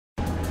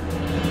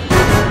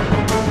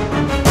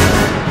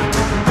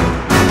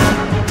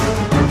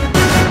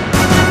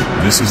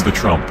This is the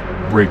Trump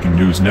Breaking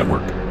News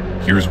Network.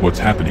 Here's what's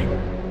happening.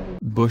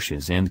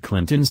 Bushes and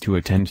Clintons to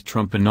attend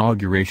Trump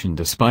inauguration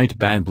despite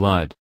bad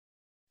blood.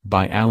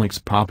 By Alex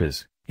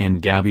Pappas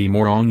and Gabby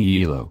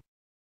Morong-Ilo.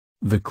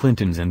 The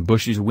Clintons and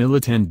Bushes will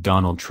attend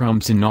Donald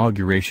Trump's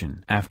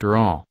inauguration after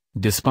all,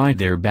 despite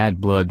their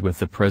bad blood with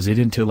the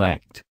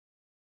president-elect.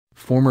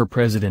 Former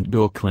President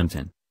Bill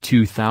Clinton,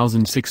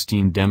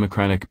 2016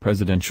 Democratic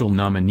presidential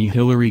nominee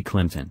Hillary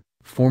Clinton,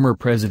 former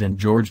President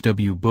George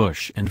W.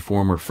 Bush and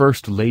former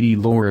First Lady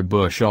Laura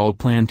Bush all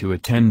plan to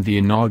attend the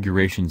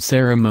inauguration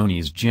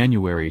ceremonies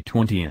January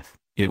 20,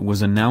 it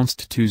was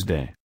announced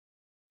Tuesday.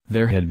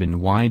 There had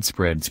been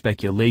widespread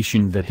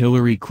speculation that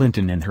Hillary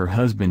Clinton and her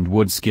husband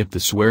would skip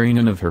the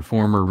swearing-in of her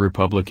former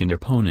Republican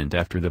opponent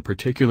after the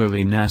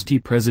particularly nasty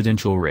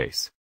presidential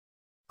race.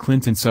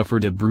 Clinton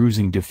suffered a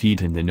bruising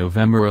defeat in the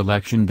November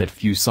election that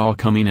few saw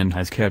coming and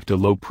has kept a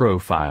low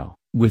profile,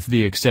 with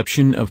the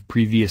exception of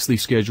previously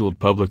scheduled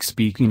public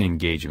speaking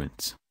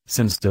engagements,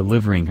 since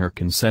delivering her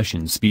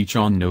concession speech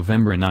on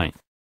November 9.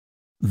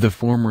 The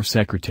former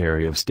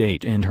Secretary of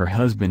State and her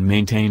husband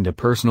maintained a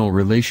personal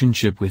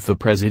relationship with the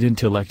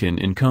president-elect and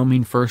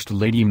incoming First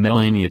Lady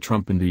Melania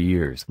Trump in the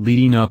years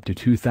leading up to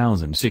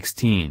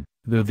 2016,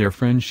 though their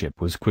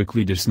friendship was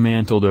quickly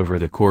dismantled over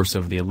the course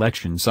of the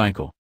election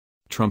cycle.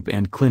 Trump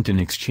and Clinton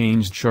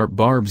exchanged sharp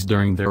barbs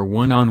during their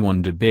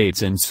one-on-one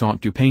debates and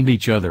sought to paint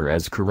each other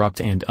as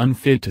corrupt and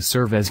unfit to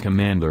serve as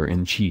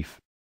commander-in-chief.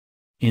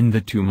 In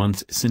the 2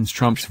 months since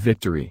Trump's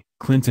victory,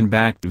 Clinton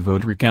backed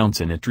vote recounts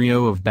in a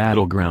trio of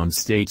battleground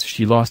states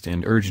she lost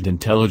and urged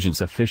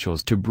intelligence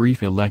officials to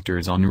brief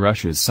electors on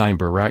Russia's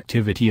cyber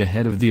activity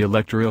ahead of the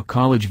Electoral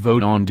College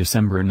vote on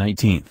December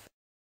 19.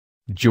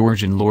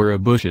 George and Laura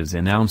Bush's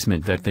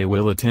announcement that they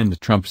will attend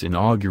Trump's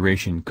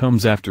inauguration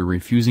comes after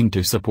refusing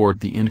to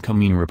support the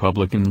incoming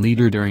Republican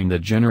leader during the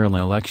general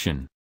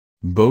election.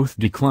 Both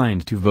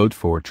declined to vote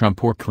for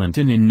Trump or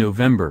Clinton in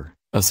November.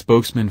 A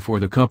spokesman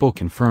for the couple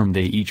confirmed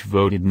they each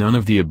voted none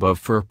of the above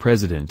for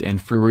president and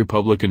for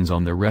Republicans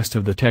on the rest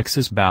of the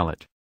Texas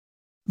ballot.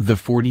 The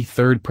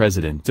 43rd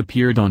president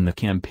appeared on the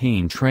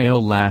campaign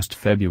trail last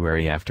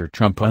February after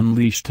Trump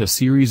unleashed a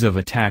series of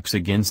attacks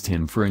against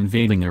him for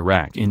invading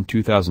Iraq in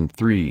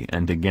 2003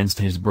 and against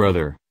his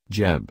brother,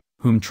 Jeb,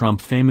 whom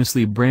Trump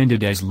famously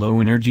branded as low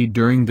energy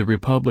during the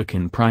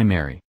Republican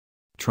primary.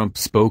 Trump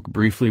spoke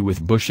briefly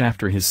with Bush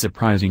after his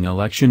surprising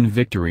election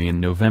victory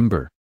in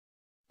November.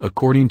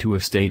 According to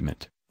a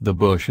statement, the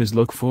Bushes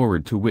look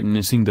forward to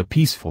witnessing the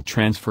peaceful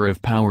transfer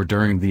of power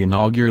during the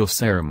inaugural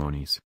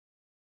ceremonies.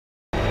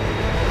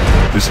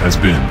 This has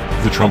been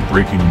the Trump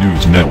Breaking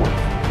News Network.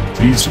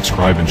 Please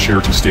subscribe and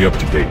share to stay up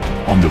to date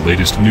on the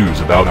latest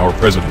news about our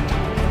president.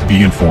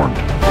 Be informed.